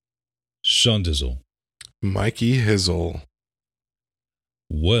Sean Dizzle. Mikey Hizzle.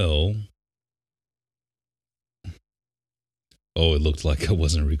 Well, it looked like I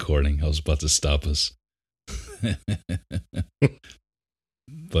wasn't recording. I was about to stop us.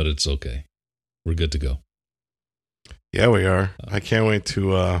 But it's okay. We're good to go. Yeah, we are. I can't wait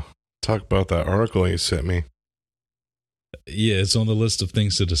to talk about that article you sent me. Yeah, it's on the list of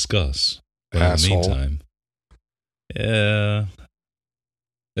things to discuss. But Asshole. in the meantime, yeah,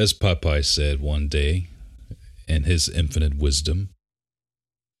 as Popeye said one day in his infinite wisdom,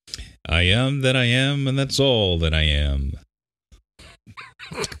 I am that I am, and that's all that I am.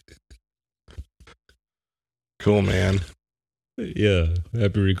 Cool, man. Yeah,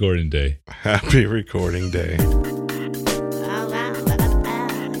 happy recording day. Happy recording day.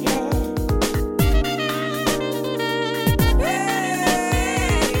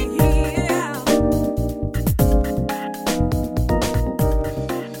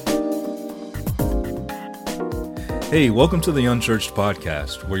 Hey, welcome to the Unchurched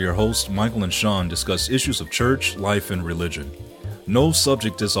Podcast, where your hosts Michael and Sean discuss issues of church, life, and religion. No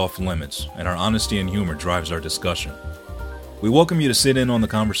subject is off limits, and our honesty and humor drives our discussion. We welcome you to sit in on the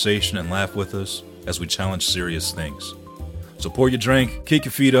conversation and laugh with us as we challenge serious things. So pour your drink, kick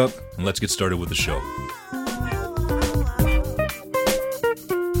your feet up, and let's get started with the show.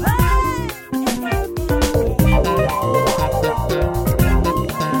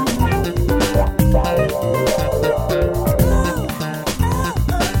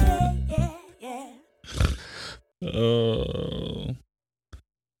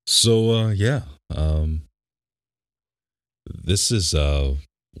 This is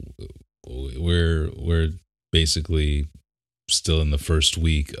we're basically still in the first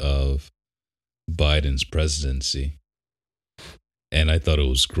week of Biden's presidency, and I thought it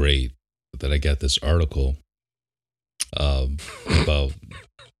was great that I got this article about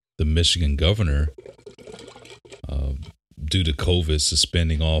the Michigan governor due to COVID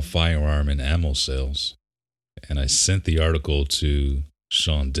suspending all firearm and ammo sales, and I sent the article to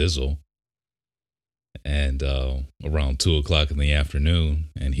Sean Dizzle. And around 2:00 in the afternoon,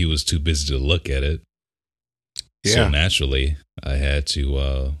 and he was too busy to look at it. Yeah. So naturally, I had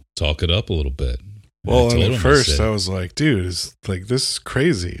to talk it up a little bit. Well, and at first I was like, dude, this is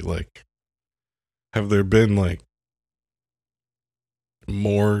crazy. Like, have there been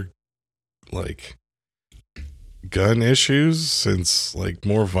more gun issues since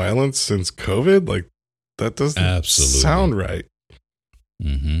more violence since COVID? Like, that doesn't absolutely sound right.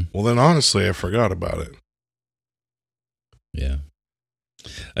 Mm-hmm. Well, then honestly, I forgot about it. Yeah.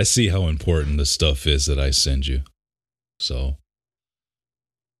 I see how important the stuff is that I send you. So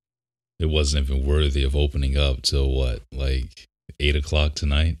it wasn't even worthy of opening up till 8:00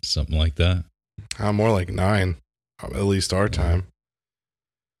 tonight, something like that. More like 9, at least our time.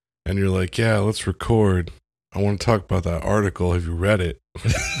 And you're like, yeah, let's record. I want to talk about that article. Have you read it?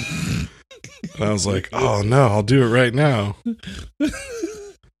 And I was like, oh no, I'll do it right now.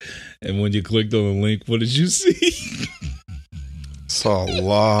 And when you clicked on the link, what did you see? Saw a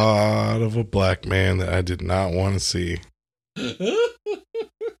lot of a black man that I did not want to see.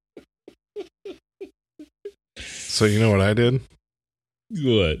 So you know what I did?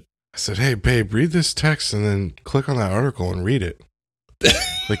 What? I said, hey, babe, read this text and then click on that article and read it.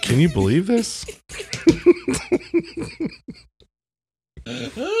 Like, can you believe this?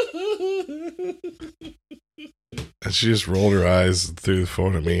 And she just rolled her eyes through the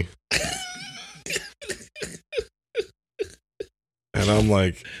phone at me. And I'm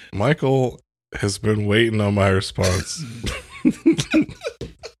like, Michael has been waiting on my response.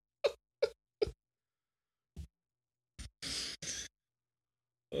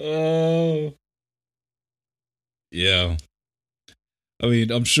 Oh. Yeah. I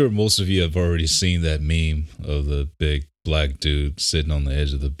mean, I'm sure most of you have already seen that meme of the big black dude sitting on the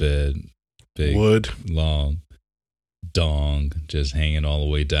edge of the bed. Big, Wood. long dong just hanging all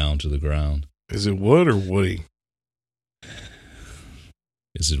the way down to the ground. Is it Wood or Woody?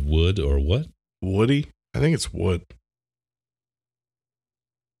 Is it Wood or what? Woody? I think it's Wood.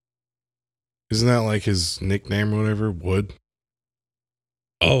 Isn't that like his nickname or whatever? Wood?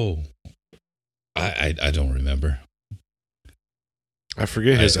 Oh. I don't remember. I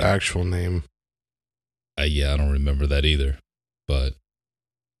forget his actual name. I don't remember that either. But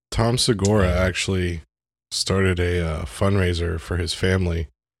Tom Segura actually started a fundraiser for his family,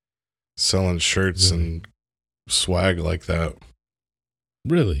 selling shirts and swag like that.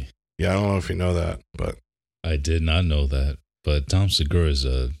 Really? Yeah, I don't know if you know that, but I did not know that. But Tom Segura is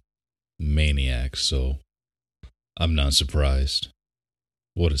a maniac, so I'm not surprised.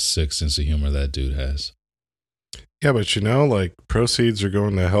 What a sick sense of humor that dude has. Yeah, but like proceeds are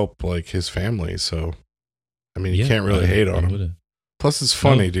going to help like his family, so I mean, you can't really hate on him. Plus, it's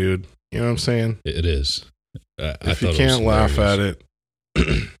funny, dude. You know what I'm saying? It is. If you can't laugh at it,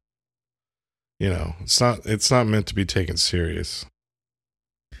 it's not meant to be taken serious.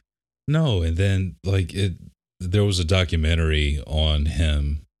 No, and then there was a documentary on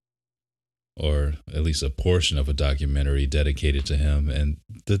him, or at least a portion of a documentary dedicated to him, and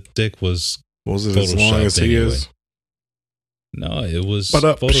the dick was it as long as he is? No, it was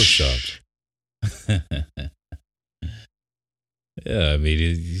photoshopped. Yeah, I mean,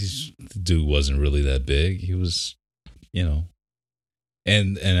 the dude wasn't really that big. He was,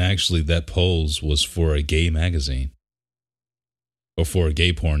 and actually that pose was for a gay magazine, or for a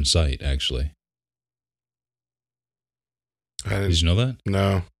gay porn site, actually. Did you know that?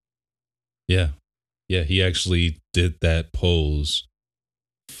 No. Yeah. Yeah, he actually did that pose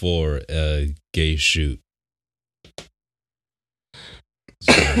for a gay shoot.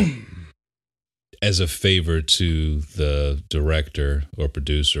 So, as a favor to the director or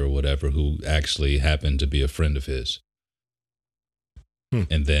producer or whatever, who actually happened to be a friend of his.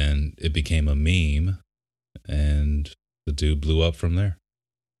 And then it became a meme, and the dude blew up from there.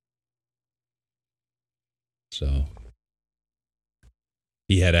 So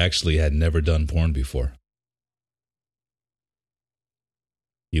he had never done porn before.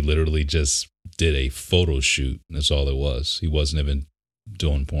 He literally just did a photo shoot. That's all it was. He wasn't even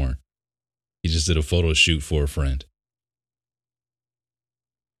doing porn. He just did a photo shoot for a friend.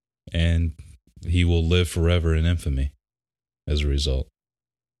 And he will live forever in infamy as a result.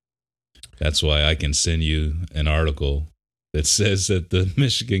 That's why I can send you an article that says that the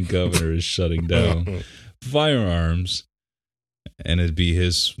Michigan governor is shutting down firearms, and it'd be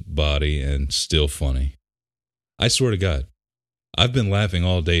his body and still funny. I swear to God, I've been laughing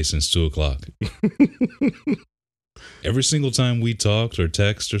all day since 2:00. Every single time we talked or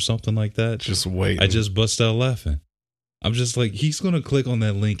text or something like that, just wait. I just bust out laughing. I'm just like, he's going to click on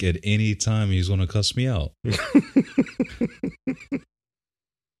that link at any time. He's going to cuss me out.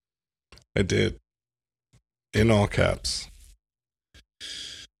 I did. In all caps.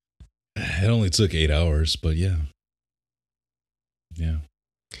 It only took 8 hours, but yeah. Yeah.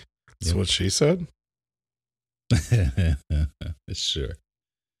 That's what she said? Sure.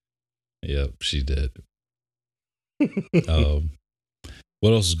 Yep, she did.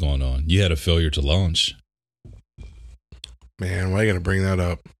 What else is going on? You had a failure to launch. Man, why are you going to bring that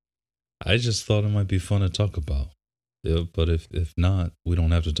up? I just thought it might be fun to talk about. Yeah, but if not, we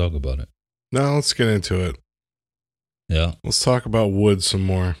don't have to talk about it. No, let's get into it. Yeah. Let's talk about wood some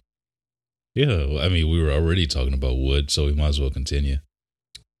more. Yeah, I mean, we were already talking about wood, so we might as well continue.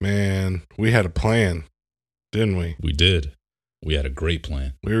 Man, we had a plan, didn't we? We did. We had a great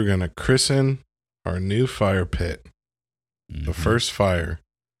plan. We were going to christen our new fire pit. The first fire.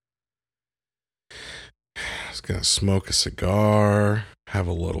 I was going to smoke a cigar, have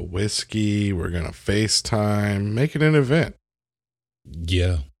a little whiskey. We're going to FaceTime, make it an event.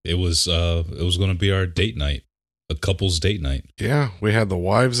 Yeah, it was going to be our date night, a couple's date night. Yeah, we had the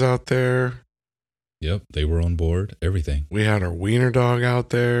wives out there. Yep, they were on board, everything. We had our wiener dog out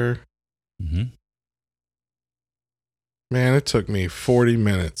there. Mm-hmm. Man, it took me 40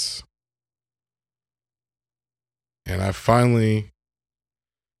 minutes. And I finally...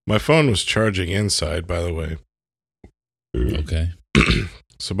 My phone was charging inside, by the way. Okay.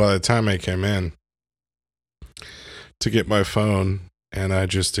 So by the time I came in to get my phone, and I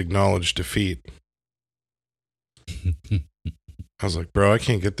just acknowledged defeat. I was like, bro, I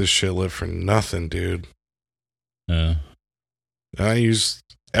can't get this shit lit for nothing, dude. And I used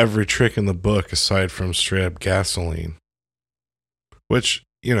every trick in the book aside from straight up gasoline. Which,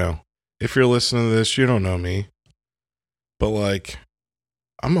 if you're listening to this, you don't know me. But like,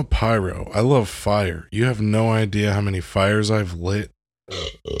 I'm a pyro. I love fire. You have no idea how many fires I've lit.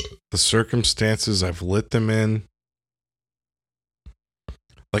 The circumstances I've lit them in.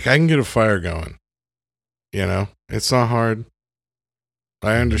 Like, I can get a fire going. It's not hard.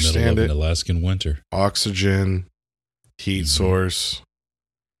 I understand it. An Alaskan winter. Oxygen, heat source,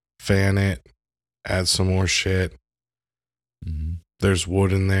 fan it, add some more shit. Mm-hmm. There's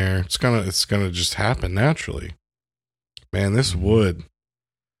wood in there. It's gonna just happen naturally. Man, this wood.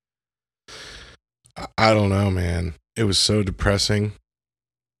 I don't know, man. It was so depressing.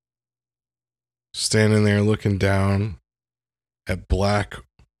 Standing there looking down at black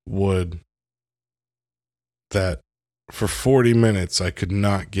wood that for 40 minutes I could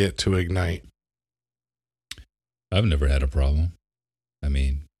not get to ignite. I've never had a problem. I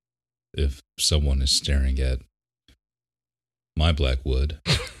mean, if someone is staring at my black wood,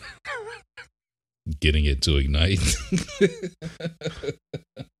 getting it to ignite.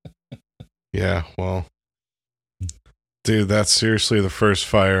 Yeah, well, dude, that's seriously the first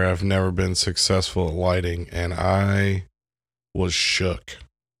fire I've never been successful at lighting, and I was shook.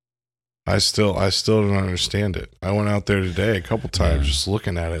 I still don't understand it. I went out there today a couple times just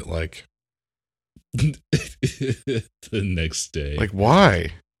looking at it like The next day. like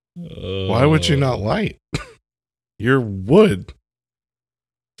why? Why would you not light? You're wood.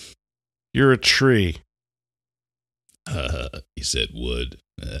 You're a tree. He said wood.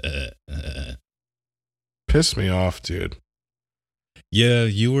 Pissed me off, dude. Yeah,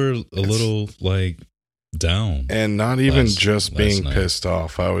 you were a little like down. And not even Last being night. pissed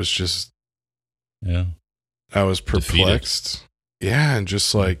off. I was Yeah. perplexed. Yeah, and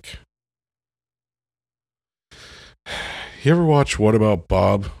just like, you ever watch What About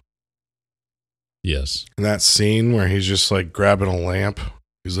Bob? Yes. In that scene where he's just like grabbing a lamp.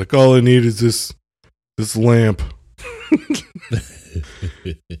 He's like, all I need is this lamp.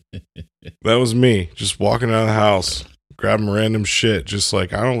 That was me, just walking out of the house, grabbing random shit, just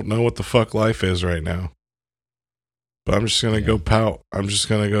like, I don't know what the fuck life is right now. But I'm just gonna go pout. I'm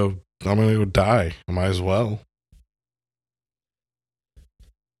gonna go die. I might as well.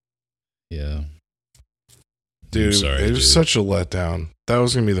 Yeah. Dude, I'm sorry, it was dude. such a letdown. That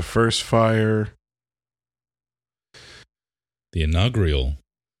was gonna be the first fire. The inaugural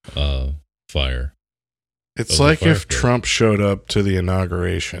fire. It's Of the like if fireplace. Trump showed up to the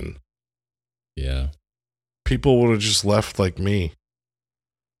inauguration. Yeah. People would have just left like me.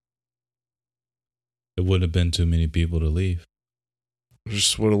 It wouldn't have been too many people to leave.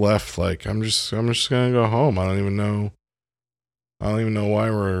 Just would have left like, I'm just gonna go home. I don't even know why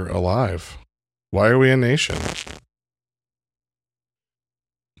we're alive. Why are we a nation?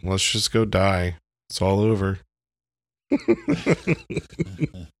 Let's just go die. It's all over.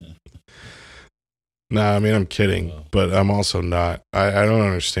 Nah, I mean, I'm kidding, Wow. but I'm also not. I don't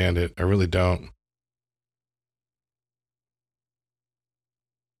understand it. I really don't.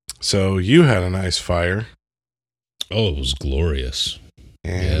 So you had a nice fire, Oh, it was glorious.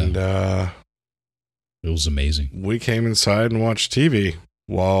 and It was amazing. we came inside and watched TV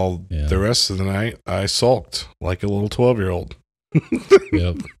while Yeah. the rest of the night I sulked like a little 12-year-old.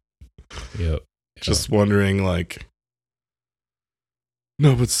 Yep. Yep. Just wondering, like,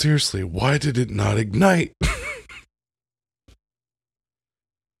 no, but seriously, why did it not ignite?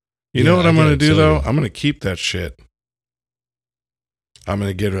 You know Yeah, what I I'm going to gotta do, tell though? you. I'm going to keep that shit. I'm going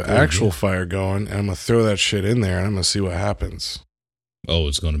to get an Oh, actual yeah. fire going, and I'm going to throw that shit in there, and I'm going to see what happens. Oh,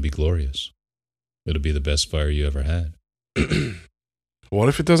 it's going to be glorious. It'll be the best fire you ever had. What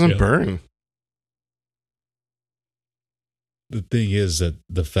if it doesn't Yeah. burn? The thing is that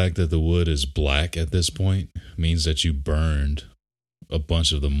the fact that the wood is black at this point means that you burned a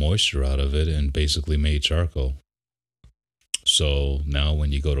bunch of the moisture out of it and basically made charcoal. So now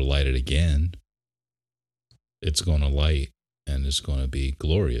when you go to light it again, it's going to light and it's going to be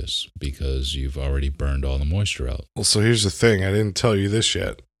glorious because you've already burned all the moisture out. Well, so here's the thing. I didn't tell you this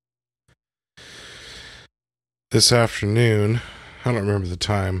yet. This afternoon, I don't remember the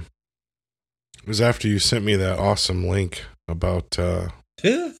time. It was after you sent me that awesome link about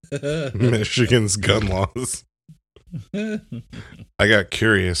Michigan's gun laws. I got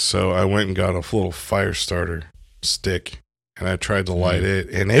curious, so I went and got a little fire starter stick, and I tried to light it,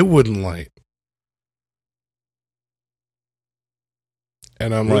 and it wouldn't light.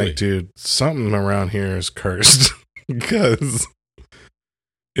 And I'm Really? like, dude, something around here is cursed. Because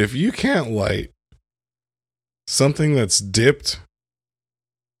if you can't light something that's dipped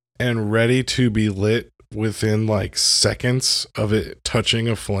and ready to be lit within like seconds of it touching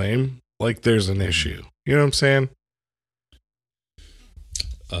a flame, like there's an issue. You know what I'm saying?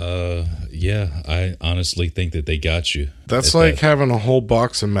 Yeah, I honestly think that they got you. That's at like that. having a whole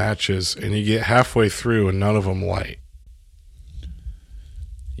box of matches and you get halfway through and none of them light.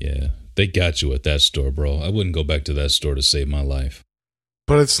 Yeah, they got you at that store, bro. I wouldn't go back to that store to save my life.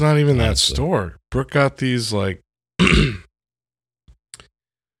 But it's not even that Honestly. store. Brooke got these like, you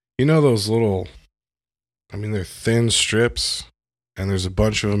know, those little, I mean, they're thin strips and there's a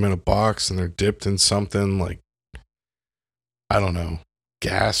bunch of them in a box and they're dipped in something like, I don't know,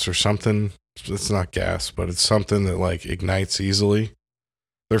 gas or something. It's not gas, but it's something that like ignites easily.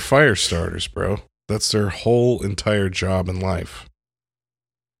 They're fire starters, bro. That's their whole entire job in life.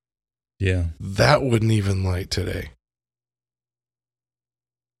 Yeah. That wouldn't even light today.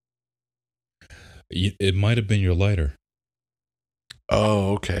 It might have been your lighter.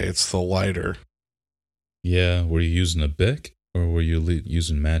 Oh, okay. It's the lighter. Yeah. Were you using a Bic or were you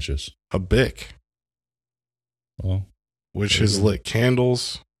using matches? A Bic, Well, which There you has go. lit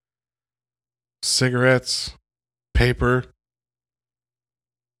candles. cigarettes, paper,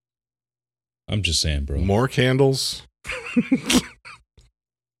 I'm just saying, bro. more candles.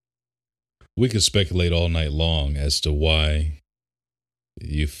 We could speculate all night long as to why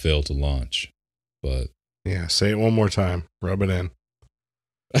you failed to launch, but Yeah, say it one more time. Rub it in.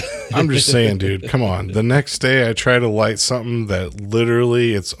 I'm just saying, dude, come on. The next day I try to light something that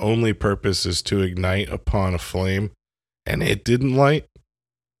literally its only purpose is to ignite upon a flame, and it didn't light.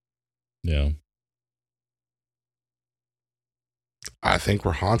 Yeah. I think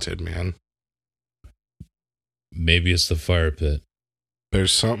we're haunted, man. Maybe it's the fire pit.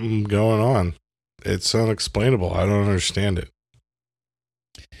 There's something going on. It's unexplainable. I don't understand it.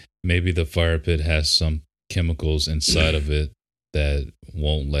 Maybe the fire pit has some chemicals inside of it that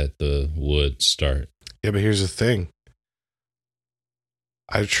won't let the wood start. Yeah, but here's the thing.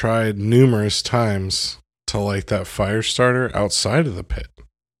 I've tried numerous times to light that fire starter outside of the pit.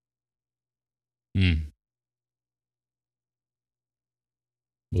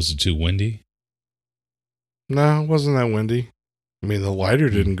 Was it too windy? No, it wasn't that windy. I mean, the lighter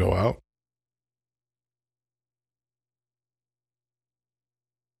didn't go out.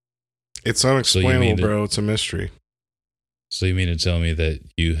 It's unexplainable, bro. It's a mystery. So you mean to tell me that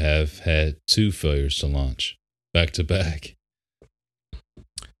you have had 2 failures to launch back to back?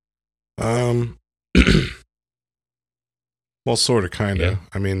 Well, sort of, kind of. Yeah.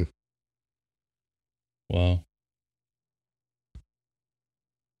 I mean, Well,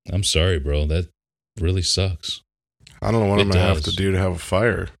 I'm sorry, bro. That really sucks. I don't know what It I'm going to have does. to do to have a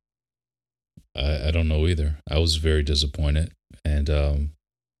fire. I don't know either. I was very disappointed, and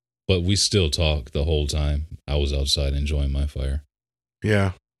but we still talked the whole time. I was outside enjoying my fire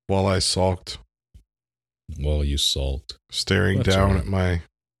Yeah, while I sulked, while you sulked. staring That's down all right. at my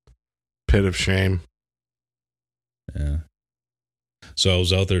pit of shame. Yeah. So I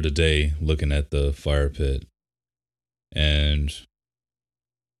was out there today looking at the fire pit, and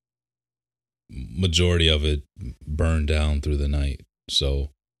majority of it burned down through the night. So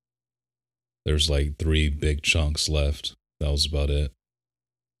there's like 3 big chunks left. That was about it.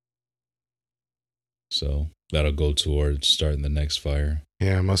 So that'll go towards starting the next fire.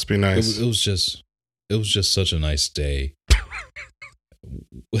 Yeah, it must be nice. It was just such a nice day.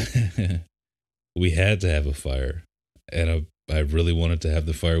 We had to have a fire, and I really wanted to have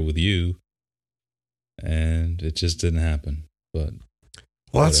the fire with you, and it just didn't happen. But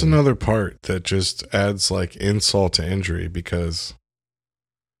Well, that's whatever. another part that just adds like insult to injury, because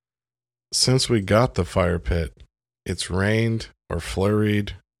since we got the fire pit, it's rained or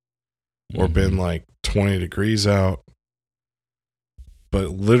flurried or been like 20 degrees out. But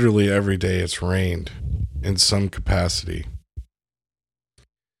literally every day it's rained in some capacity.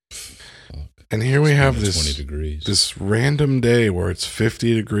 Fuck. And here we It's have minus this 20 degrees. this random day where it's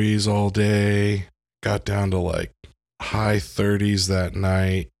 50 degrees all day, got down to like high 30s that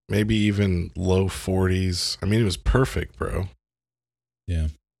night, maybe even low 40s. I mean, it was perfect, bro. Yeah.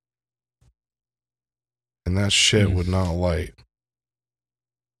 And that shit would not light.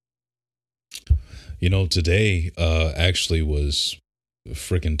 You know, today actually was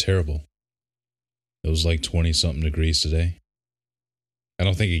freaking terrible. It was like 20 something degrees today. I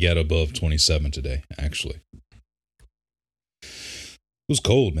don't think it got above 27 today, actually. It was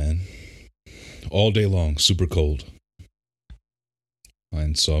cold, man. All day long, super cold.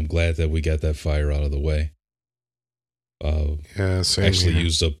 And so I'm glad that we got that fire out of the way. Yeah, same Actually here.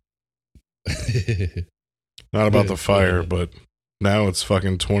 used up. Not about the Yeah, fire, yeah. but now it's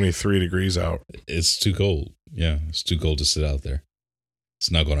fucking 23 degrees out. It's too cold. Yeah, it's too cold to sit out there.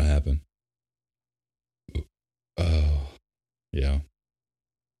 It's not going to happen. Oh, yeah.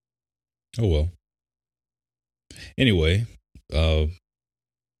 Oh, well. Anyway,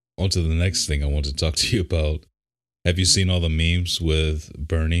 on to the next thing I want to talk to you about. Have you seen all the memes with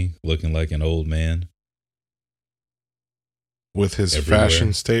Bernie looking like an old man? With his Everywhere.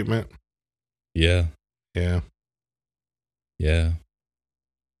 fashion statement. Yeah, Yeah. yeah.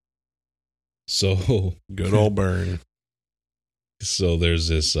 So, Good old burn. so there's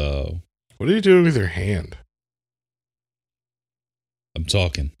this, What are you doing with your hand? I'm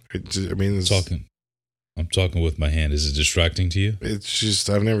talking, I mean, I'm talking with my hand. Is it distracting to you? it's just,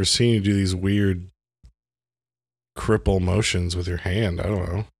 I've never seen you do these weird cripple motions with your hand. I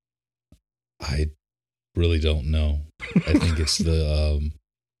don't know. I really don't know. I think it's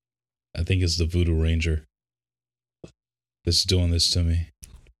the Voodoo Ranger that's doing this to me.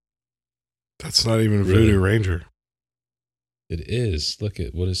 That's not even Really? Voodoo Ranger. It is. Look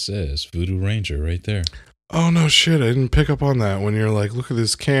at what it says. Voodoo Ranger right there. Oh, no shit. I didn't pick up on that when you're like, look at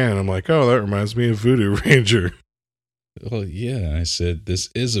this can. I'm like, oh, that reminds me of Voodoo Ranger. Well, yeah, I said this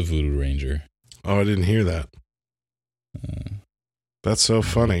is a Voodoo Ranger. Oh, I didn't hear that. That's so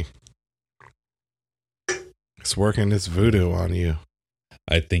funny. It's working its voodoo on you.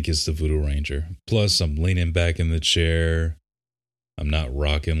 I think it's the Voodoo Ranger. Plus, I'm leaning back in the chair. I'm not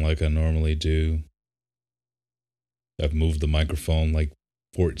rocking like I normally do. I've moved the microphone like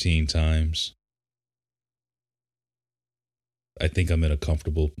 14 times. I think I'm in a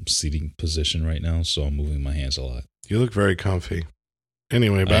comfortable seating position right now, so I'm moving my hands a lot. You look very comfy.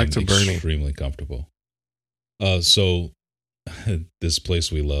 Anyway, back to Bernie. Extremely comfortable. So this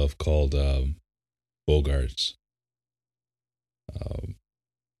place we love called Bogarts,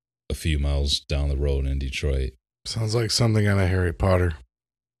 a few miles down the road in Detroit. Sounds like something out of Harry Potter.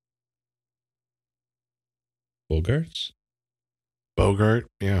 Bogarts? Bogart?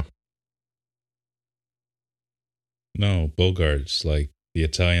 Yeah. No, Bogarts, like the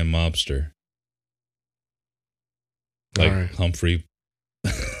Italian mobster. Like All right. Humphrey.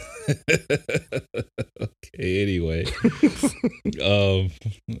 Okay, anyway. All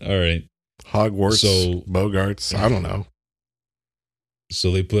right. Hogwarts, So- Bogarts, I don't know.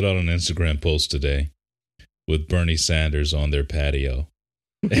 So they put out an Instagram post today with Bernie Sanders on their patio.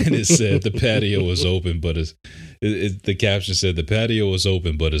 And it said the patio was open, but the caption said the patio was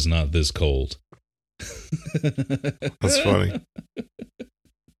open, but it's not this cold. That's funny.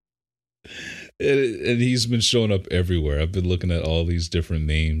 And he's been showing up everywhere. I've been looking at all these different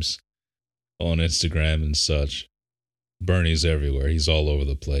memes on Instagram and such. Bernie's everywhere. He's all over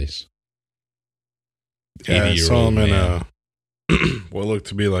the place. Yeah, I saw 80-year-old him in man. what looked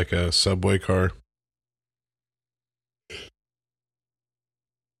to be like a subway car.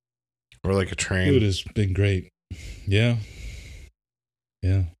 Or like a train. Dude, it's been great. Yeah.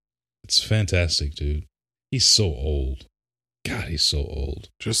 Yeah. It's fantastic, dude. He's so old. God, he's so old.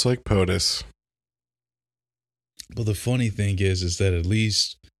 Just like POTUS. But the funny thing is that at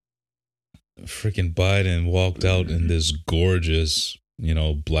least freaking Biden walked out in this gorgeous,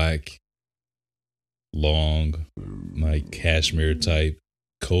 black, long, like cashmere type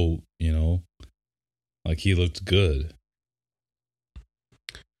coat, Like he looked good.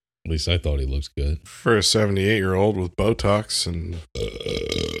 At least I thought he looked good. For a 78-year-old with Botox and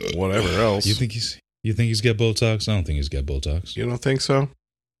whatever else. You think he's got Botox? I don't think he's got Botox. You don't think so?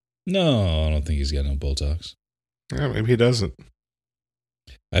 No, I don't think he's got no Botox. Yeah, maybe he doesn't.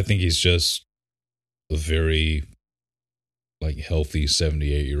 I think he's just a very healthy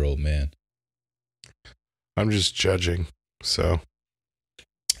 78-year-old man. I'm just judging. So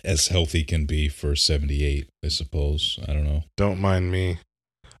As healthy can be for 78, I suppose. I don't know. don't mind me.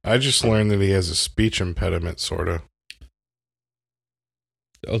 I just learned that he has a speech impediment, sort of.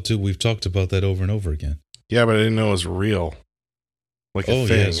 Oh, dude, we've talked about that over and over again. Yeah, but I didn't know it was real. Like a Oh, yeah,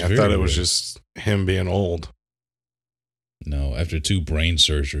 thing. it's I very thought it was real. just him being old. No, after 2 brain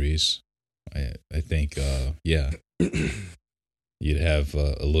surgeries, I think, yeah, you'd have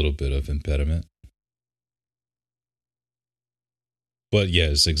a little bit of impediment. But yeah,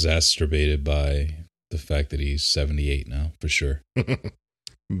 it's exacerbated by the fact that he's 78 now, for sure.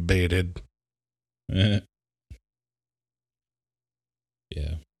 Baited. Yeah.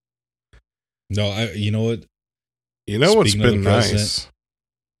 No, you know what? You know what's Speaking of been the president- nice?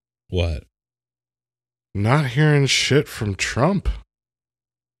 What? Not hearing shit from Trump.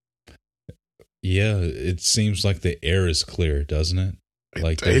 Yeah, it seems like the air is clear, doesn't it?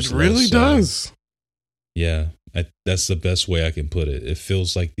 Like It there's really less, does. Yeah, that's the best way I can put it. It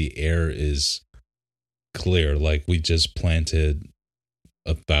feels like the air is clear, like we just planted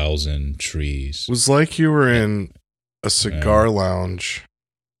 1,000 trees. It was like you were in a cigar lounge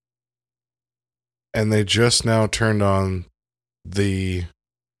and they just now turned on the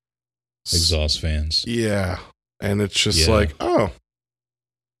Exhaust fans. Yeah. And it's just Yeah. like, oh,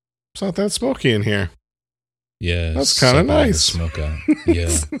 it's not that smoky in here. Yeah, That's suck kinda all the nice. Smoke out.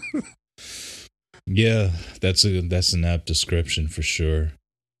 Yeah, yeah. That's an apt description for sure.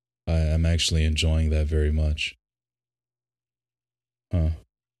 I'm actually enjoying that very much. Huh.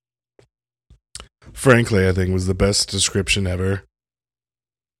 Frankly, I think it was the best description ever.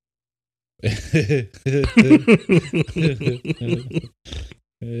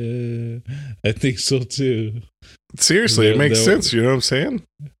 I think so too. Seriously, it No, makes no. sense. You know what I'm saying?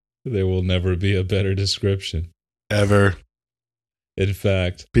 There will never be a better description. Ever. In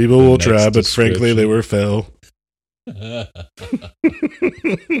fact, People The will next try, but frankly, they description. were fell.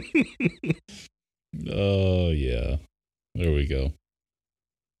 Oh yeah, there we go.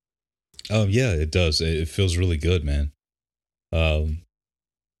 Yeah, it does. It feels really good, man.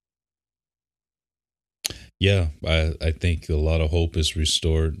 Yeah, I think a lot of hope is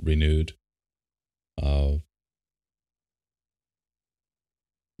renewed.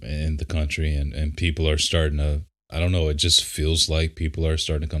 in the country, and people are starting to, I don't know, it just feels like people are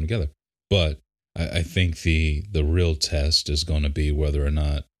starting to come together. But I think the real test is going to be whether or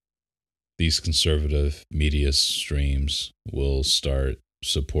not these conservative media streams will start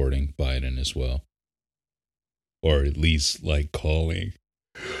supporting Biden as well. Or at least like calling.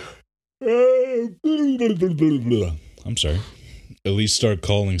 I'm sorry. At least start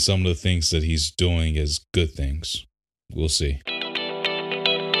calling some of the things that he's doing as good things. We'll see.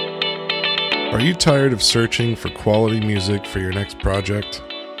 Are you tired of searching for quality music for your next project?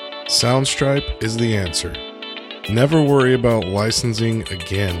 Soundstripe is the answer. Never worry about licensing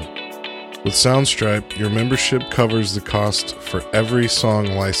again. With Soundstripe, your membership covers the cost for every song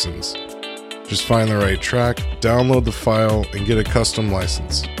license. Just find the right track, download the file, and get a custom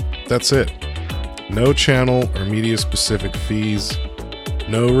license. That's it. No channel or media-specific fees,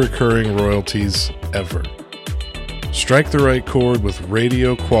 no recurring royalties ever. Strike the right chord with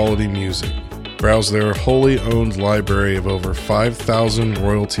radio-quality music. Browse their wholly owned library of over 5,000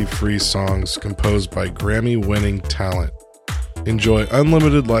 royalty-free songs composed by Grammy-winning talent. Enjoy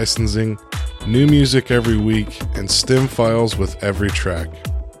unlimited licensing, new music every week, and stem files with every track.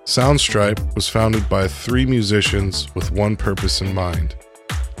 Soundstripe was founded by 3 musicians with one purpose in mind: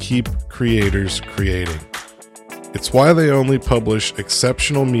 keep creators creating. It's why they only publish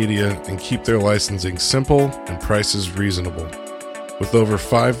exceptional media and keep their licensing simple and prices reasonable. With over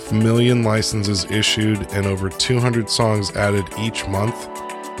 5 million licenses issued and over 200 songs added each month,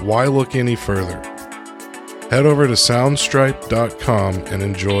 why look any further? Head over to soundstripe.com and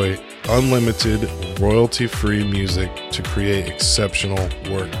enjoy unlimited, royalty-free music to create exceptional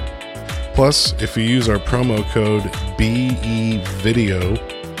work. Plus, if you use our promo code BEVIDEO,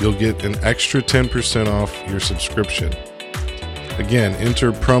 you'll get an extra 10% off your subscription. Again,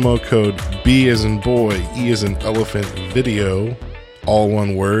 enter promo code B as in boy, E as in elephant, video, all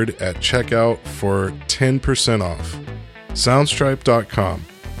one word, at checkout for 10% off. Soundstripe.com.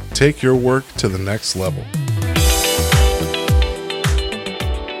 Take your work to the next level.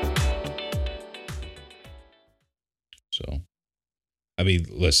 So, I mean,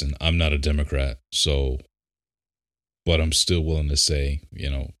 listen, I'm not a Democrat, but I'm still willing to say,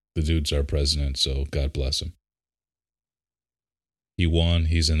 the dude's our president, so God bless him. He won,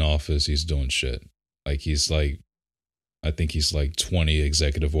 he's in office, he's doing shit. I think he's like 20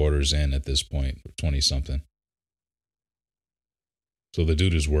 executive orders in at this point, 20 something. So the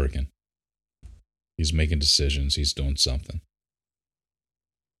dude is working. He's making decisions, he's doing something.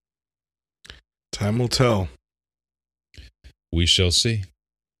 Time will tell. We shall see.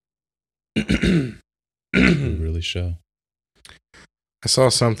 We really shall. I saw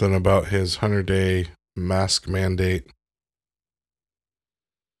something about his 100-day mask mandate,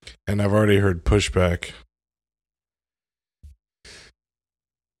 and I've already heard pushback.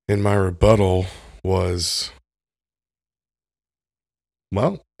 And my rebuttal was,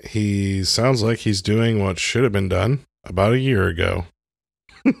 well, he sounds like he's doing what should have been done about a year ago.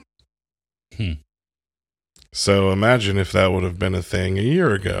 So imagine if that would have been a thing a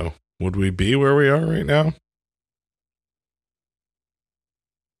year ago. Would we be where we are right now?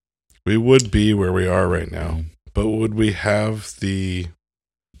 We would be where we are right now. But would we have the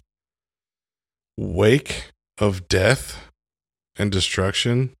wake of death and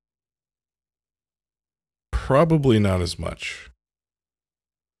destruction? Probably not as much.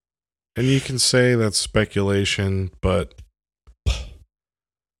 And you can say that's speculation, but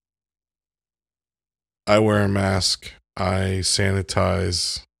I wear a mask, I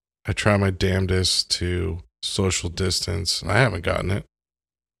sanitize, I try my damnedest to social distance. I haven't gotten it.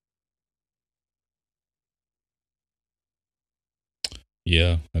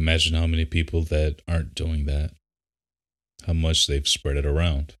 Yeah, imagine how many people that aren't doing that. How much they've spread it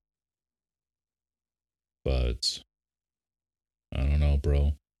around. But I don't know,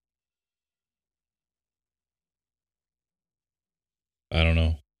 bro. I don't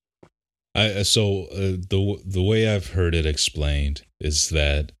know. The way I've heard it explained is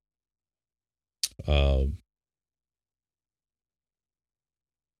that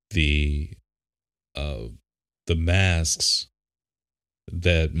the masks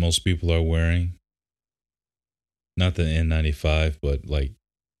that most people are wearing, not the N95, but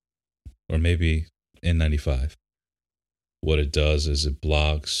or maybe N95. What it does is it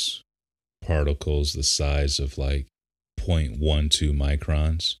blocks particles the size of 0.12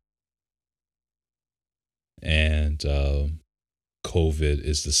 microns. And COVID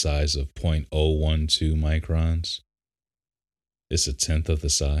is the size of 0.012 microns. It's a tenth of the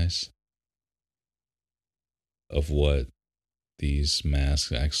size of what these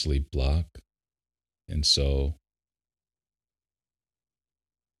masks actually block. And so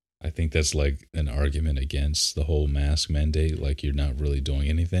I think that's like an argument against the whole mask mandate. Like you're not really doing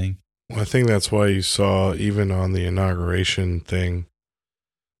anything. Well, I think that's why you saw even on the inauguration thing,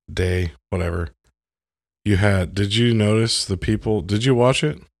 day, whatever, did you notice the people, did you watch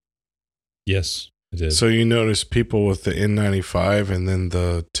it? Yes, I did. So you notice people with the N95 and then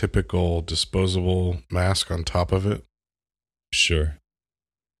the typical disposable mask on top of it? Sure.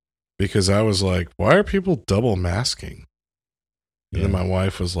 Because I was like, why are people double masking? And then my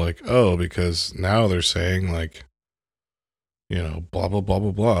wife was like, oh, because now they're saying like, blah, blah, blah,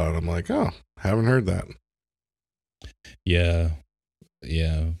 blah, blah. And I'm like, oh, haven't heard that. Yeah.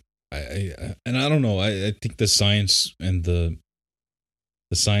 Yeah. I don't know. I think the science and the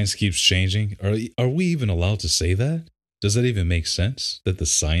science keeps changing. Are we even allowed to say that? Does that even make sense that the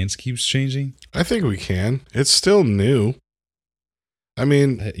science keeps changing? I think we can. It's still new. I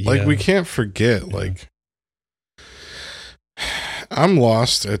mean, like we can't forget, like I'm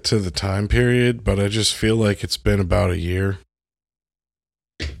lost to the time period, but I just feel like it's been about a year.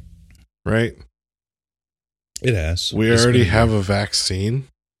 Right? It has. We already have a vaccine.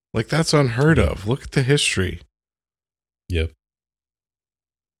 Like that's unheard of. Look at the history. Yep.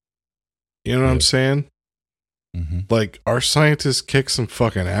 You know what I'm saying? Mm-hmm. Like our scientists kick some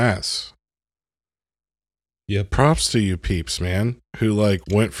fucking ass. Yep. Props to you peeps, man, who like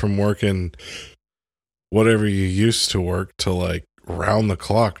went from working whatever you used to work to like round the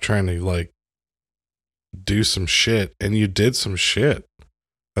clock trying to like do some shit, and you did some shit.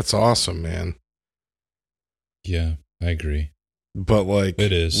 That's awesome, man. Yeah, I agree. But like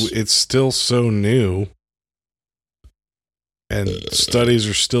it's still so new and studies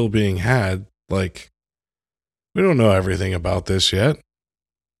are still being had. Like we don't know everything about this yet.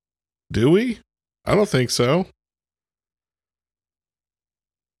 Do we? I don't think so.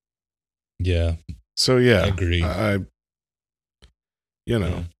 Yeah. So yeah, I agree. Yeah.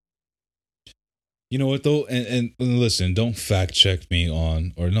 You know what though? And listen, don't fact check me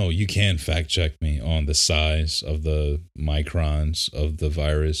on, or no, you can fact check me on the size of the microns of the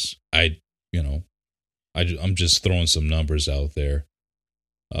virus. I'm just throwing some numbers out there.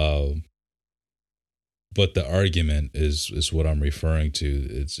 But the argument is what I'm referring to.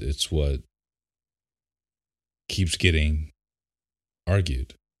 It's what keeps getting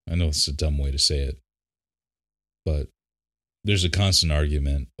argued. I know it's a dumb way to say it, but there's a constant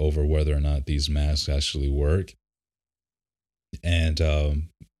argument over whether or not these masks actually work. And the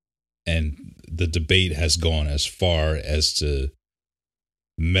debate has gone as far as to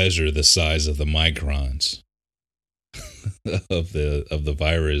measure the size of the microns of the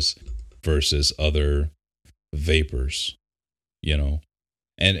virus versus other vapors,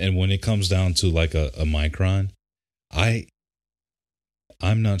 And when it comes down to like a micron,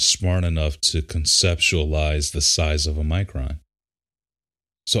 I'm not smart enough to conceptualize the size of a micron.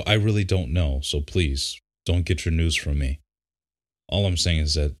 So I really don't know. So please don't get your news from me. All I'm saying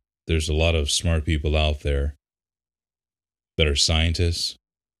is that there's a lot of smart people out there that are scientists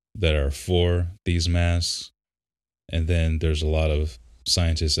that are for these masks. And then there's a lot of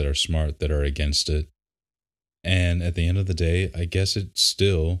scientists that are smart that are against it. And at the end of the day, I guess it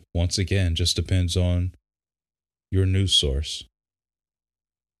still, once again, just depends on your news source.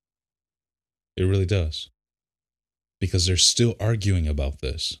 It really does. Because they're still arguing about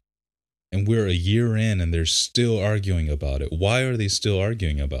this. And we're a year in and they're still arguing about it. Why are they still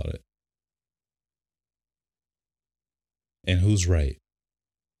arguing about it? And who's right?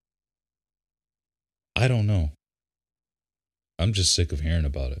 I don't know. I'm just sick of hearing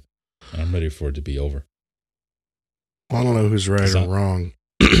about it. And I'm ready for it to be over. I don't know who's right or wrong.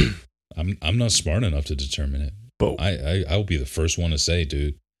 I'm not smart enough to determine it. But I'll be the first one to say,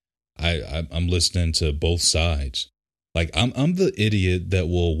 dude, I'm listening to both sides. Like I'm the idiot that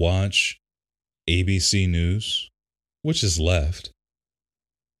will watch ABC News, which is left,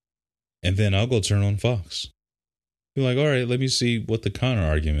 and then I'll go turn on Fox. Be like, all right, let me see what the counter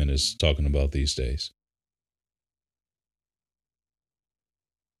argument is talking about these days.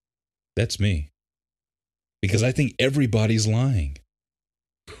 That's me. Because I think everybody's lying.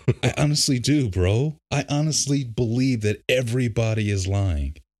 I honestly do, bro. I honestly believe that everybody is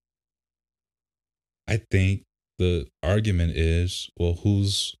lying. I think the argument is, well,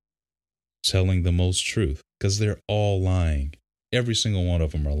 who's telling the most truth? Because they're all lying. Every single one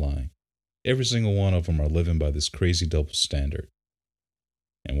of them are lying. Every single one of them are living by this crazy double standard.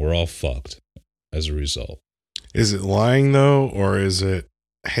 And we're all fucked as a result. Is it lying, though? Or is it,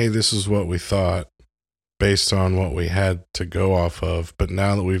 hey, this is what we thought based on what we had to go off of, but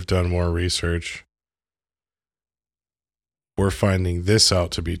now that we've done more research, we're finding this out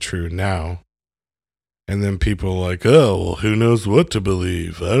to be true now. And then people are like, oh, well, who knows what to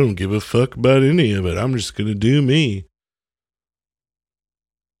believe? I don't give a fuck about any of it. I'm just going to do me.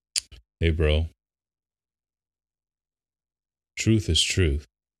 Hey, bro. Truth is truth.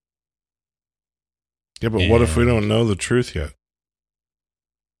 Yeah, but what if we don't know the truth yet?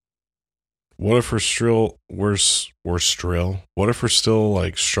 What if we're still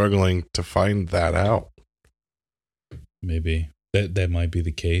like struggling to find that out? Maybe that might be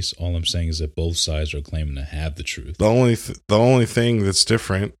the case. All I'm saying is that both sides are claiming to have the truth. The only thing that's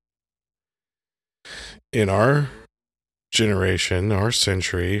different in our generation, our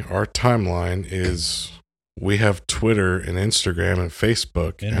century, our timeline is we have Twitter and Instagram and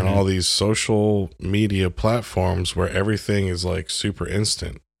Facebook and all these social media platforms where everything is like super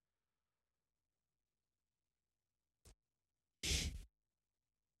instant.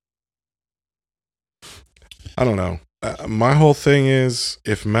 I don't know. My whole thing is,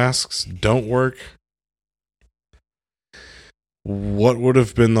 if masks don't work, what would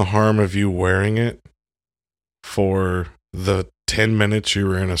have been the harm of you wearing it for the 10 minutes you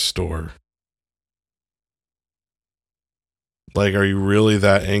were in a store? Like, are you really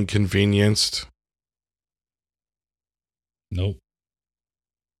that inconvenienced? Nope.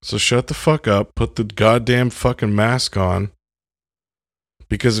 So shut the fuck up, put the goddamn fucking mask on,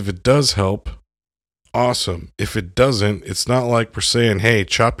 because if it does help, awesome. If it doesn't, it's not like we're saying, hey,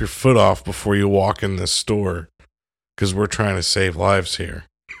 chop your foot off before you walk in this store, because we're trying to save lives here.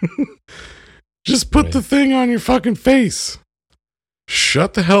 Just put the thing on your fucking face.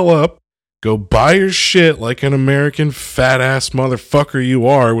 Shut the hell up. Go buy your shit like an American fat ass motherfucker you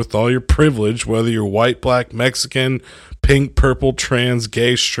are, with all your privilege, whether you're white, black, Mexican, pink, purple, trans,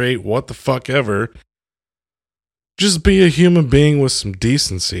 gay, straight, what the fuck ever. Just be a human being with some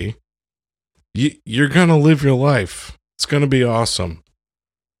decency. You're gonna live your life. It's gonna be awesome.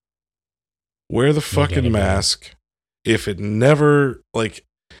 Wear the fucking mask. If it never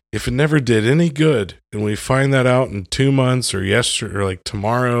did any good, and we find that out in 2 months or yesterday or like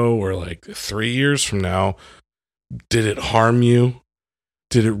tomorrow or like 3 years from now, did it harm you?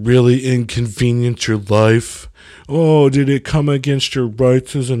 Did it really inconvenience your life? Oh, did it come against your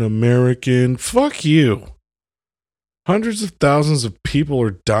rights as an American? Fuck you. Hundreds of thousands of people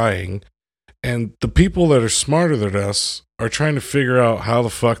are dying, and the people that are smarter than us are trying to figure out how the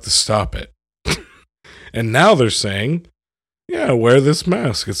fuck to stop it. And now they're saying, yeah, wear this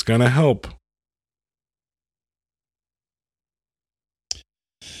mask. It's going to help.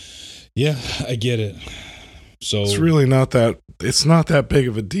 Yeah, I get it. So it's really not that big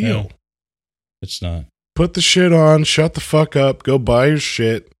of a deal. No, it's not. Put the shit on, shut the fuck up, go buy your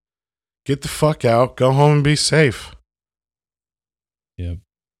shit, get the fuck out, go home and be safe. Yep.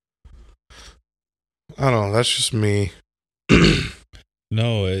 I don't know, that's just me.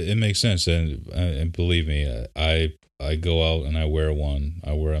 No, it makes sense, and believe me, I go out and I wear one.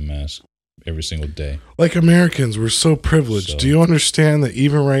 I wear a mask every single day. Like Americans, we're so privileged. Do you understand that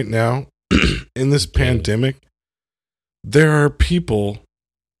even right now, in this pandemic, there are people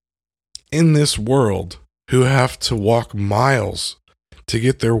in this world who have to walk miles to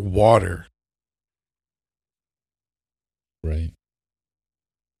get their water? Right.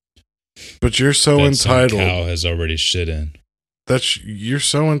 But you're so entitled. Some cow has already shit in. You're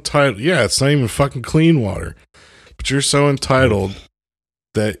so entitled. Yeah, it's not even fucking clean water. But you're so entitled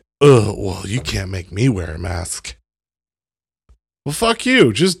that, well, you can't make me wear a mask. Well, fuck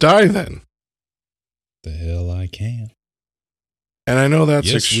you. Just die then. The hell I can. And I know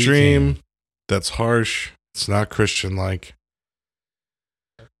that's extreme. That's harsh. It's not Christian-like.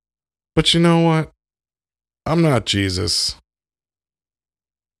 But you know what? I'm not Jesus.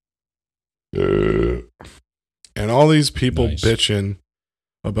 And all these people bitching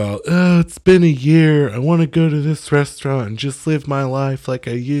about, it's been a year. I want to go to this restaurant and just live my life like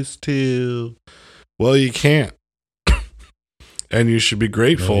I used to. Well, you can't. And you should be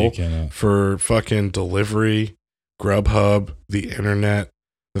grateful for fucking delivery, Grubhub, the internet,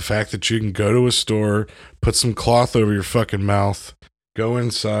 the fact that you can go to a store, put some cloth over your fucking mouth, go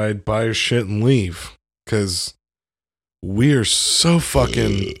inside, buy your shit, and leave. Because we are so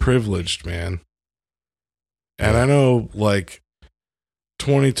fucking privileged, man. And I know, like,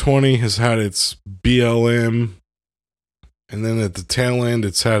 2020 has had its BLM, and then at the tail end,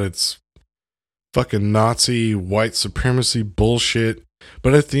 it's had its fucking Nazi white supremacy bullshit.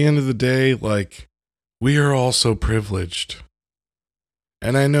 But at the end of the day, like, we are all so privileged.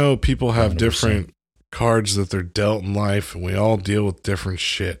 And I know people have 100%. Different cards that they're dealt in life, and we all deal with different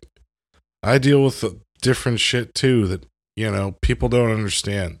shit. I deal with different shit too that, people don't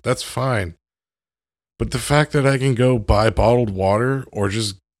understand. That's fine. But the fact that I can go buy bottled water or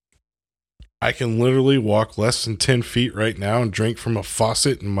just I can literally walk less than 10 feet right now and drink from a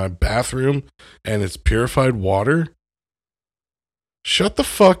faucet in my bathroom and it's purified water. Shut the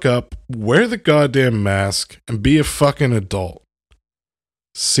fuck up, wear the goddamn mask, and be a fucking adult.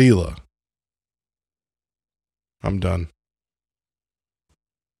 Sela. I'm done.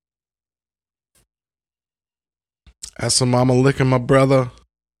 Asa mama licking my brother.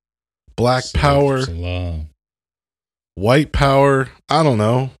 Black power. Salam. White power. I don't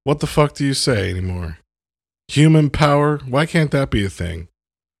know. What the fuck do you say anymore? Human power. Why can't that be a thing?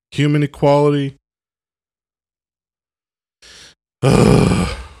 Human equality.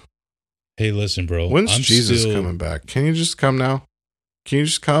 Ugh. Hey, listen, bro. When's Jesus coming back? Can you just come now? Can you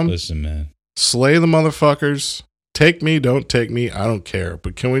just come? Listen, man. Slay the motherfuckers. Take me, don't take me. I don't care.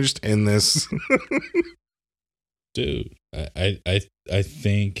 But can we just end this? Dude, I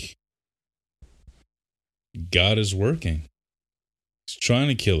think God is working. He's trying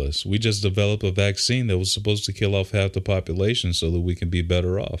to kill us. We just developed a vaccine that was supposed to kill off half the population so that we can be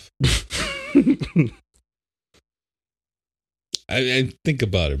better off. I think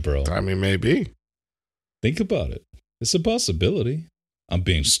about it, bro. I mean, maybe. Think about it. It's a possibility. I'm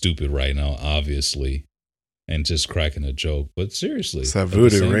being stupid right now, obviously, and just cracking a joke. But seriously. It's that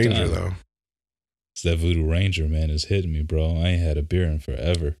Voodoo Ranger, though. It's that Voodoo Ranger, man, is hitting me, bro. I ain't had a beer in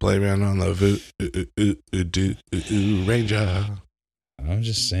forever. Blame it on the Voodoo Ranger. I'm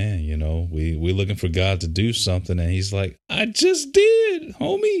just saying, you know, we looking for God to do something, and he's like, I just did,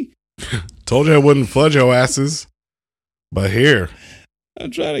 homie. Told you I wouldn't flood your asses. But here.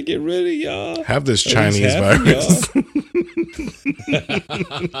 I'm trying to get rid of y'all. Have this Chinese virus.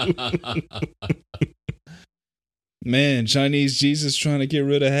 Man, Chinese Jesus trying to get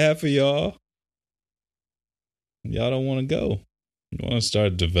rid of half of y'all. Y'all don't want to go. You want to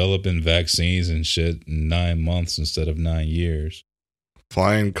start developing vaccines and shit in 9 months instead of 9 years.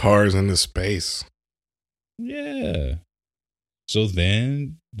 Flying cars into space. Yeah. So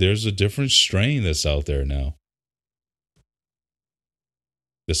then there's a different strain that's out there now.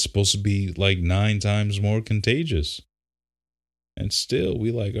 It's supposed to be like 9 times more contagious. And still,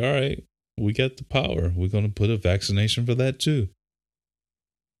 we like, all right, we got the power. We're going to put a vaccination for that too.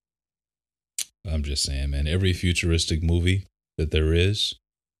 I'm just saying, man, every futuristic movie that there is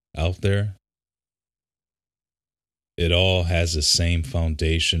out there, it all has the same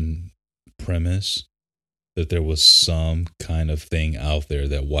foundation premise that there was some kind of thing out there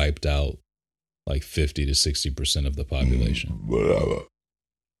that wiped out like 50 to 60% of the population.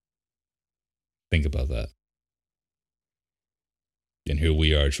 Think about that. And here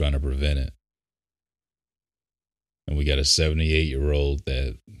we are trying to prevent it. And we got a 78-year-old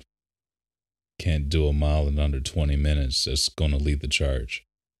that can't do a mile in under 20 minutes that's going to lead the charge.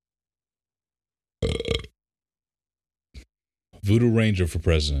 Voodoo Ranger for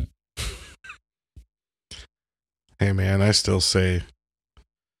president. Hey, man, I still say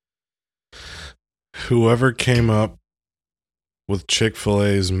whoever came up with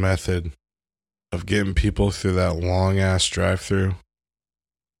Chick-fil-A's method of getting people through that long-ass drive-thru,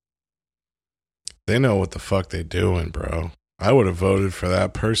 they know what the fuck they doing, bro. I would have voted for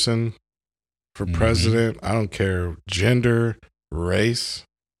that person for president. I don't care gender, race,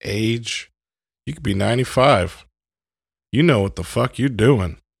 age. You could be 95. You know what the fuck you're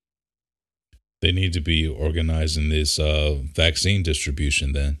doing. They need to be organizing this vaccine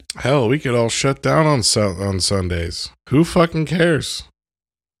distribution then. Hell, we could all shut down on Sundays. Who fucking cares?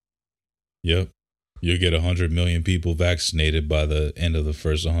 Yep. You'll get 100 million people vaccinated by the end of the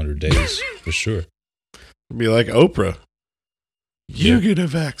first 100 days, for sure. Be like Oprah. You get a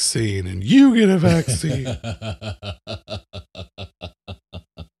vaccine and you get a vaccine.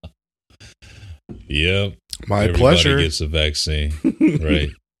 Yep. My Everybody pleasure. Gets a vaccine. Right.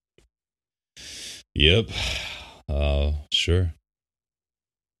 Yep. Sure.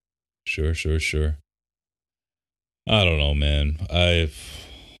 Sure. I don't know, man.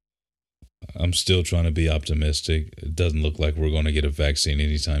 I'm still trying to be optimistic. It doesn't look like we're going to get a vaccine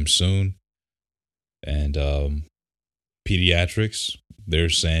anytime soon. And pediatrics, they're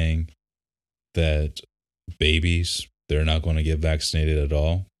saying that babies, they're not going to get vaccinated at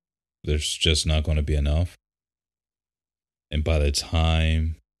all. There's just not going to be enough. And by the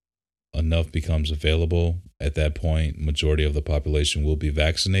time enough becomes available, at that point, majority of the population will be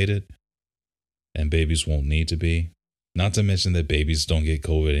vaccinated and babies won't need to be. Not to mention that babies don't get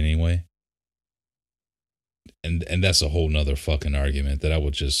COVID anyway. And that's a whole nother fucking argument that I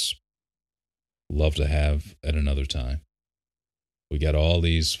would just love to have at another time. We got all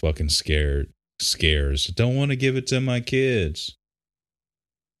these fucking scares. Don't want to give it to my kids.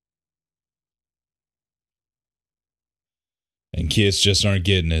 And kids just aren't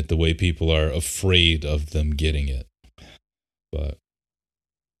getting it the way people are afraid of them getting it. But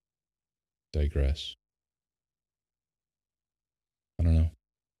digress. I don't know.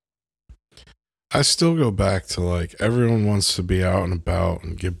 I still go back to like everyone wants to be out and about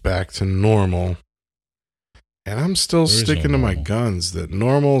and get back to normal. And I'm still sticking to my guns that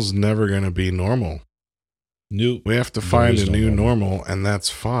normal's never going to be normal. Nope. We have to find a new normal, and that's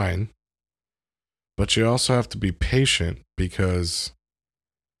fine. But you also have to be patient because,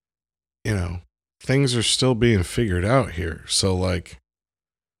 you know, things are still being figured out here. So, like,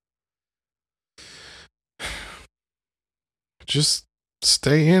 just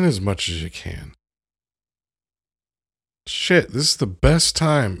stay in as much as you can. Shit, this is the best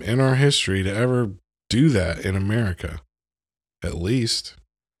time in our history to ever do that in America. At least.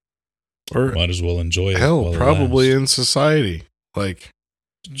 Or might as well enjoy it. Hell, probably in society. Like,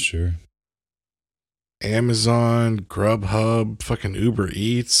 sure. Amazon, Grubhub, fucking Uber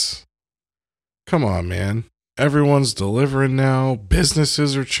Eats. Come on, man. Everyone's delivering now.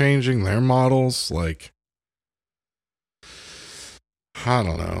 Businesses are changing their models. Like, I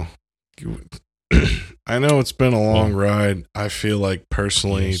don't know. I know it's been a long ride. I feel like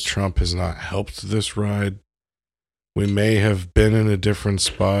personally, Trump has not helped this ride. We may have been in a different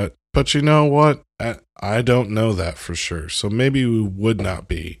spot, but you know what? I don't know that for sure. So maybe we would not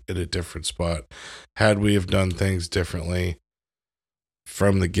be in a different spot had we have done things differently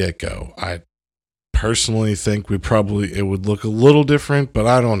from the get-go. I personally think it would look a little different, but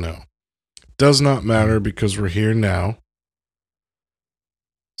I don't know. Does not matter because we're here now.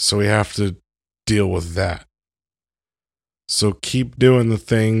 So we have to deal with that. So keep doing the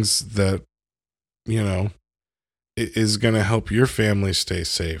things that, you know, is going to help your family stay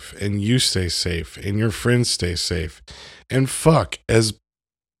safe and you stay safe and your friends stay safe. And fuck, as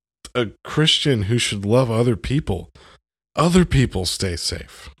a Christian who should love other people stay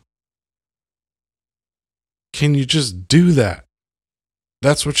safe. Can you just do that?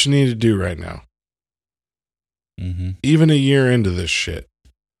 That's what you need to do right now. Mm-hmm. Even a year into this shit.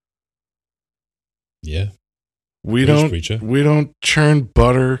 Yeah. We don't churn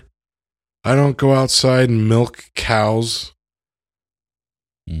butter. I don't go outside and milk cows.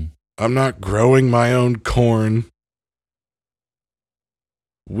 I'm not growing my own corn.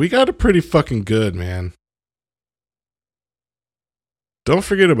 We got it pretty fucking good, man. Don't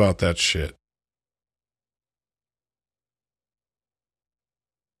forget about that shit.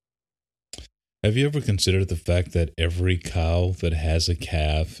 Have you ever considered the fact that every cow that has a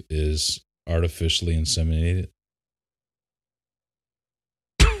calf is artificially inseminated?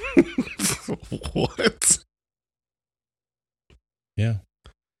 What? Yeah.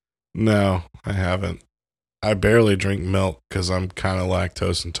 No, I haven't. I barely drink milk because I'm kind of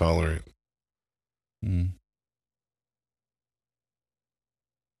lactose intolerant.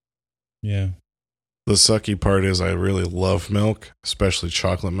 Yeah. The sucky part is I really love milk, especially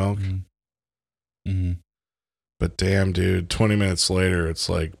chocolate milk. Mm-hmm. But damn, dude, 20 minutes later, it's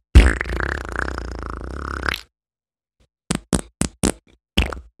like...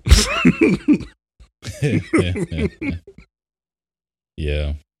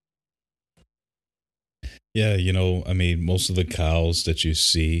 Yeah. Yeah, you know, I mean, most of the cows that you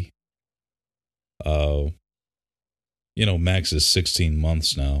see, you know, Max is 16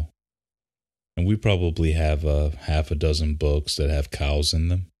 months now. And we probably have half a dozen books that have cows in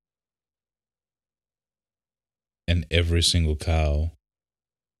them. And every single cow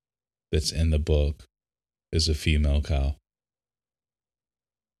that's in the book is a female cow.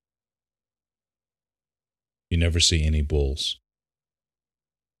 You never see any bulls.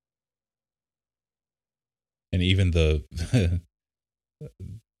 And even the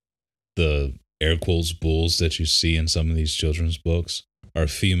air quotes bulls that you see in some of these children's books are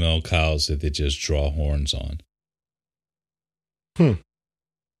female cows that they just draw horns on.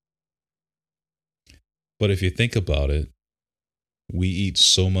 But if you think about it, we eat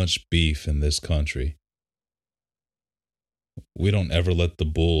so much beef in this country. We don't ever let the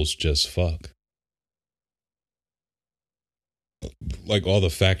bulls just fuck. Like all the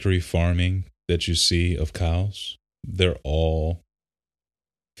factory farming that you see of cows, they're all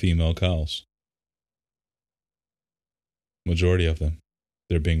female cows. Majority of them.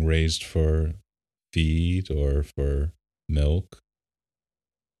 They're being raised for feed or for milk.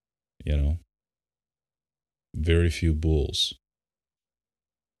 You know, very few bulls.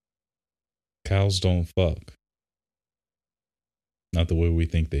 Cows don't fuck. Not the way we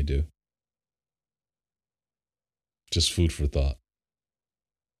think they do. Just food for thought.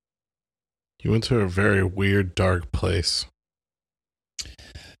 You went to a very weird, dark place.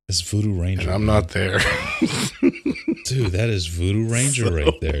 It's Voodoo Ranger. And I'm not there. Dude, that is Voodoo Ranger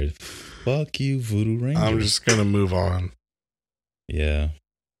right there. Fuck you, Voodoo Ranger. I'm just going to move on. Yeah,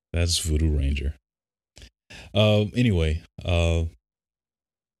 that's Voodoo Ranger. Anyway, was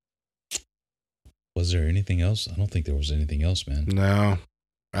there anything else? I don't think there was anything else, man. No.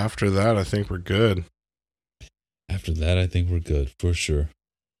 After that, I think we're good. After that, I think we're good, for sure.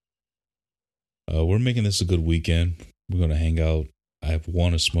 We're making this a good weekend. We're going to hang out. I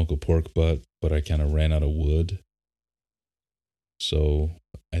want to smoke a pork butt, but I kind of ran out of wood. So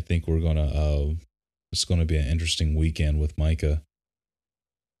I think we're going to, it's going to be an interesting weekend with Micah,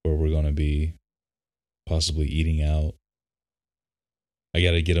 where we're going to be possibly eating out. I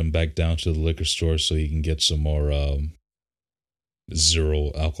got to get him back down to the liquor store so he can get some more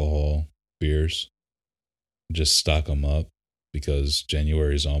zero alcohol beers. Just stock them up because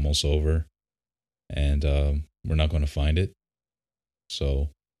January is almost over and we're not going to find it. So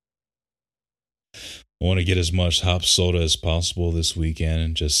I want to get as much hop soda as possible this weekend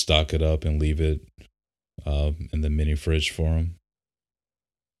and just stock it up and leave it in the mini fridge for him.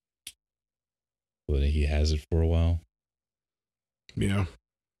 So that he has it for a while. Yeah.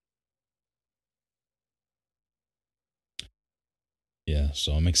 Yeah,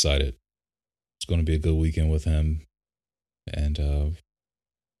 so I'm excited. It's going to be a good weekend with him. And I don't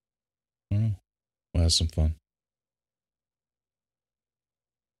know. We'll have some fun.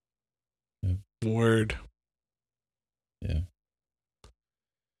 Yeah. Word. Yeah.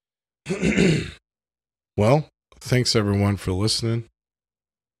 Well, thanks everyone for listening.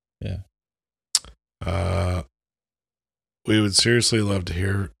 Yeah. We would seriously love to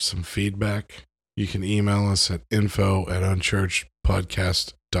hear some feedback. You can email us at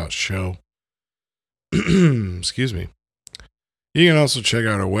info@unchurchedpodcast.show. Excuse me. You can also check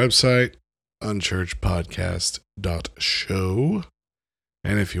out our website, unchurchedpodcast.show.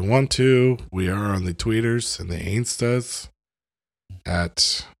 And if you want to, we are on the tweeters and the Instas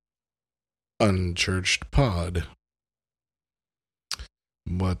at unchurchedpod.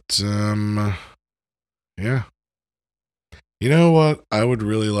 But, yeah. You know what? I would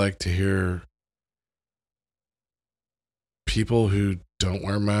really like to hear people who don't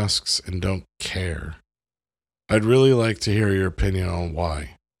wear masks and don't care. I'd really like to hear your opinion on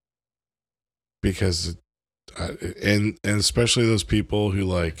why. Because, and especially those people who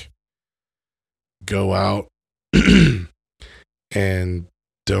like go out and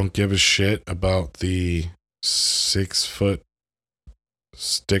don't give a shit about the 6-foot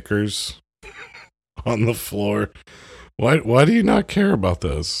stickers on the floor. Why do you not care about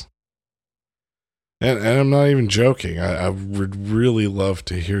those? And I'm not even joking. I would really love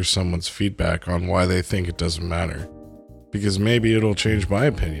to hear someone's feedback on why they think it doesn't matter. Because maybe it'll change my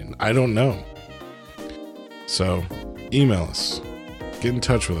opinion. I don't know. So, email us. Get in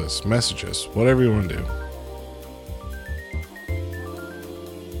touch with us. Message us. Whatever you want to do.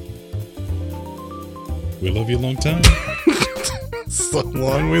 We love you a long time. So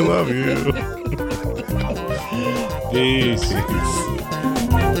long we love you. Peace.